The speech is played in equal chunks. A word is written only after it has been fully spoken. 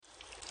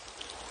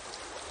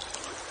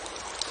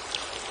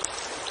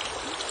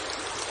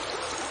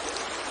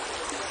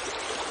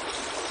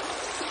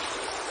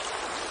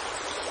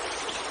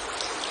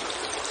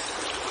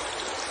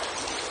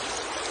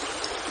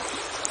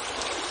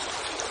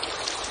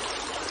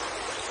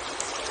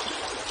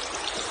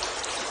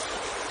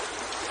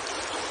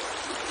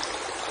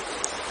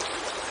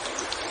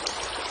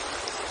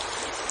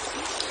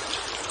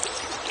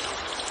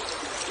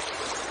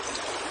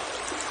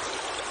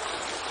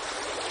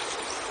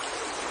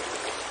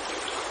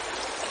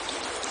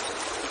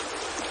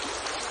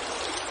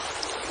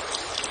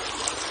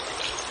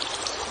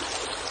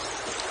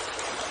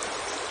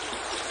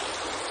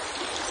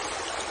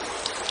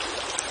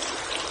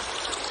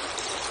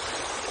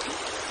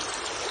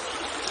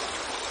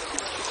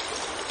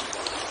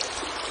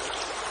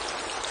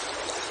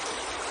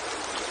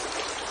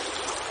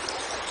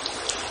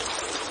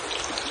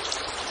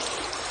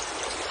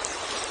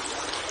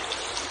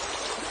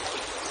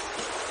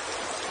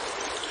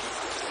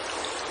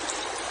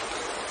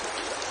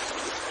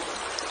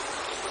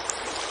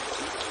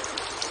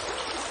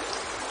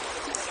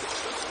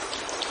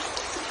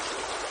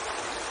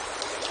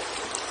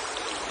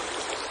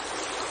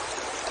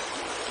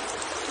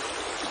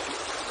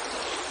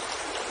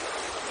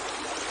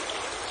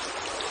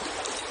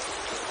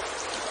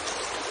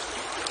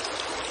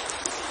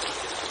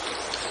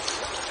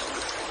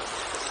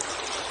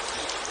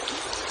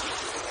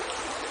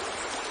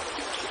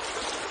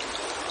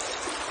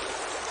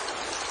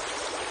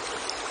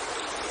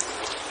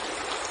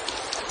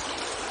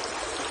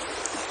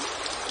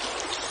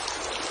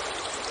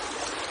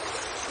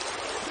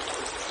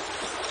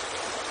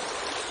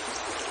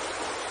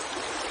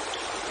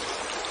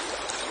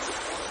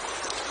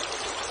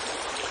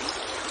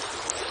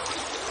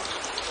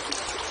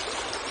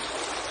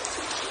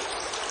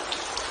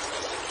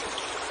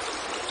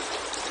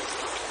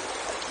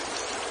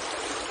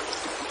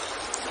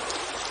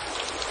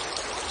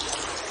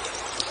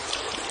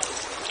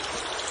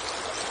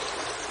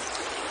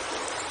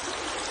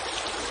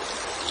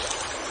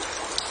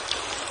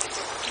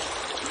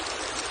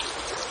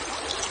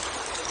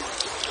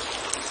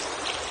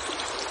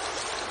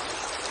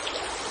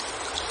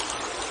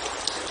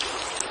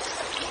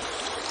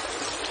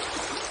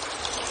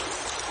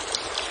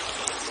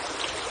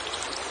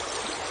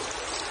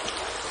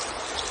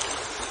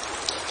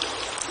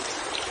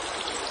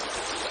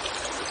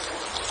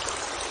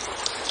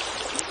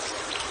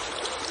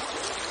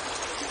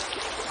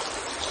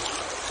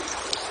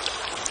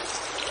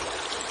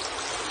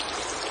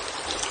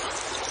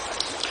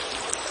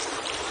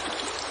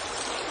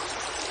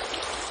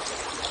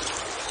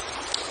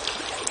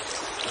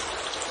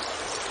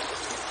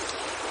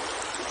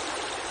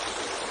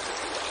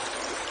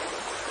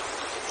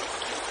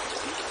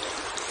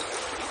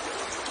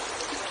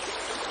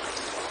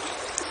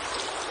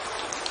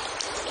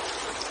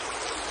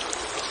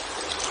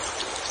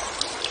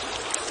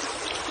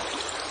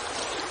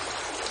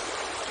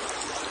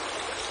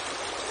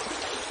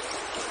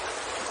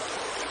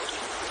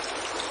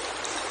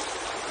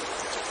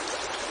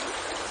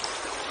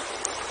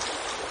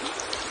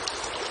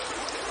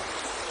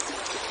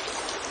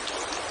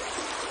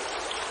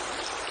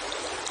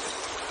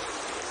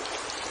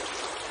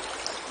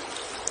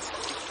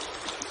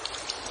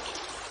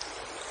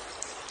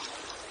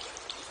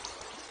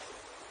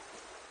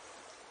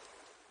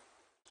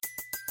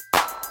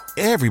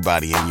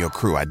Everybody in your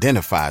crew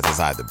identifies as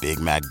either Big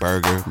Mac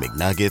Burger,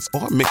 McNuggets,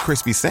 or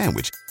McCrispy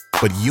Sandwich.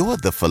 But you're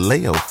the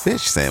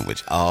Filet-O-Fish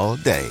Sandwich all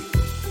day.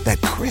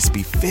 That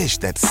crispy fish,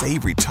 that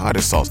savory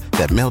tartar sauce,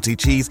 that melty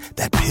cheese,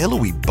 that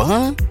pillowy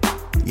bun.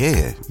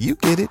 Yeah, you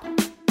get it.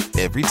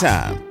 Every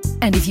time.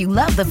 And if you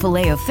love the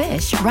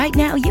Filet-O-Fish, right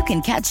now you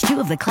can catch two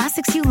of the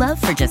classics you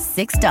love for just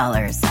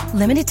 $6.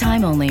 Limited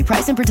time only.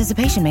 Price and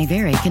participation may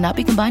vary. Cannot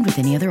be combined with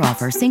any other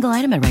offer. Single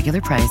item at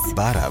regular price.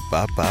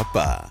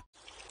 Ba-da-ba-ba-ba.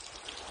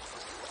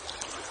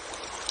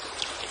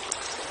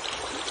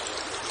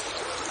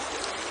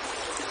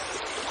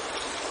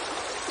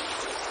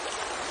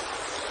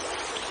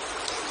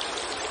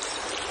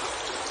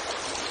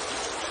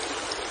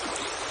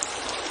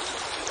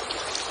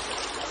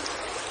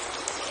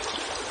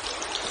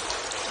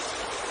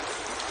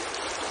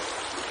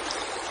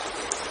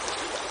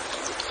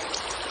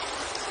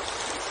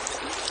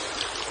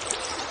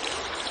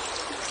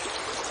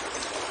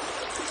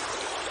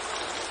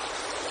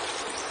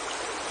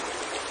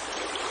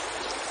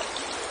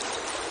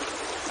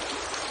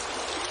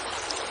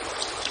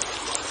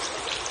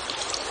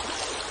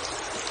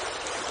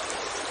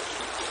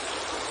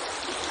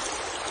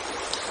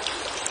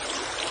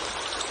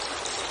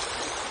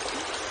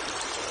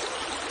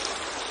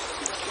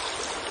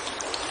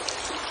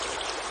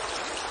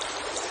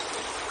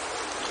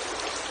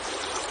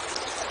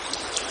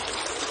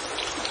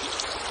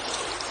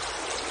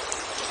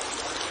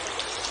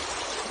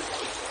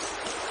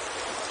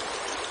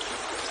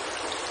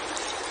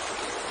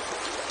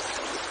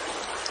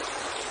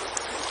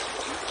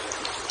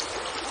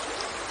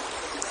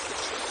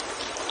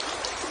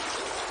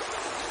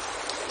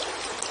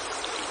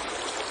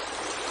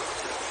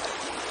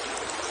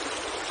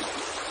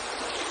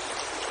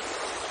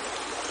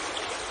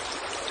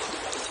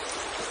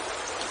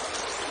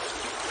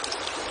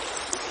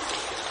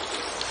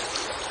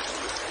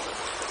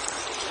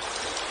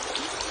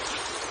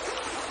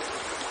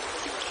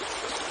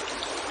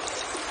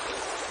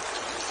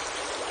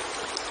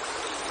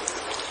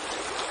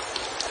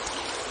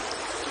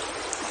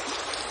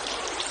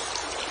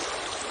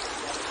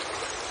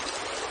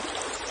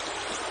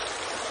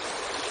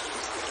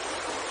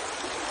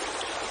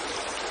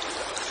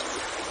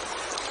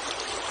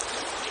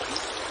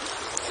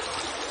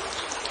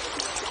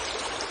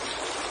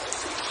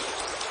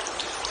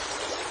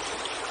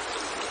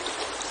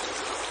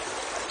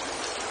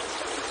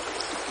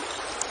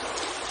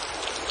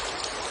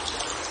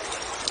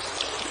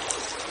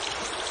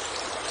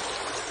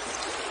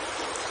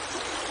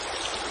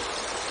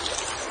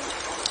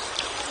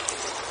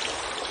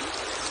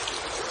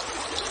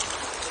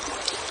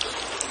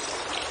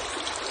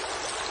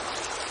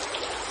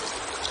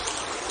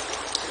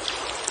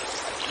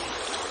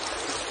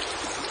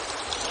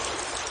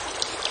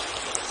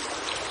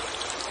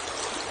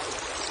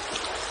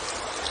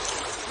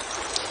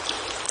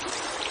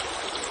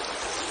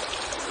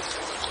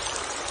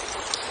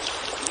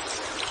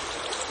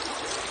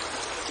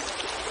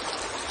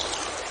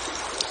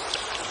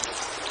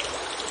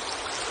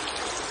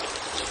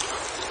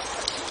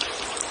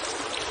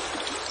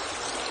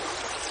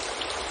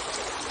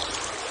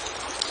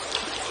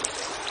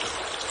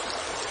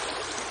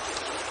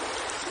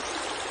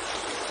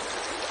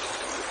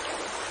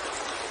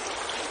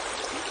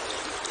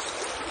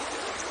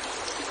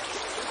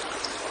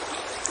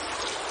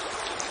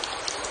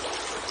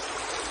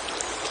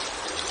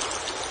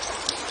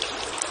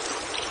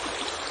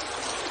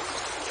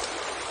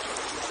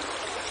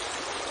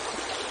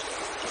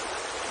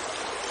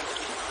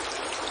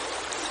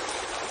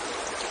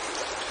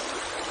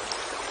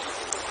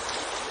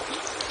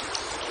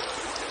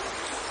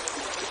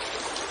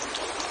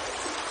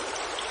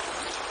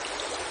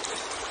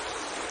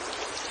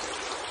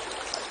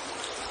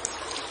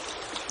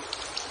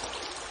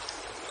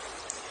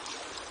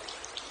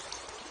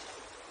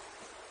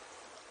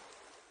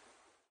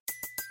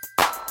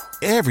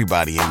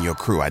 Everybody in your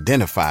crew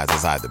identifies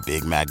as either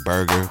Big Mac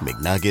Burger,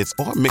 McNuggets,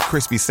 or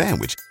McCrispy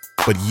Sandwich.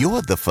 But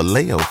you're the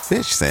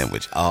Filet-O-Fish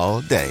Sandwich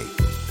all day.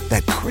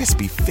 That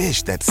crispy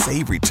fish, that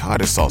savory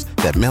tartar sauce,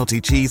 that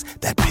melty cheese,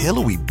 that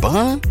pillowy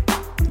bun.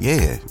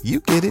 Yeah,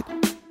 you get it.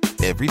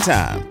 Every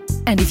time.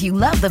 And if you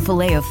love the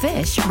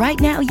Filet-O-Fish, right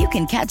now you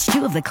can catch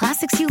two of the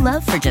classics you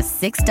love for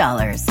just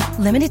 $6.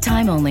 Limited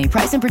time only.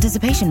 Price and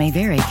participation may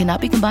vary.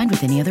 Cannot be combined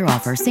with any other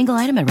offer. Single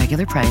item at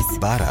regular price.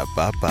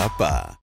 Ba-da-ba-ba-ba.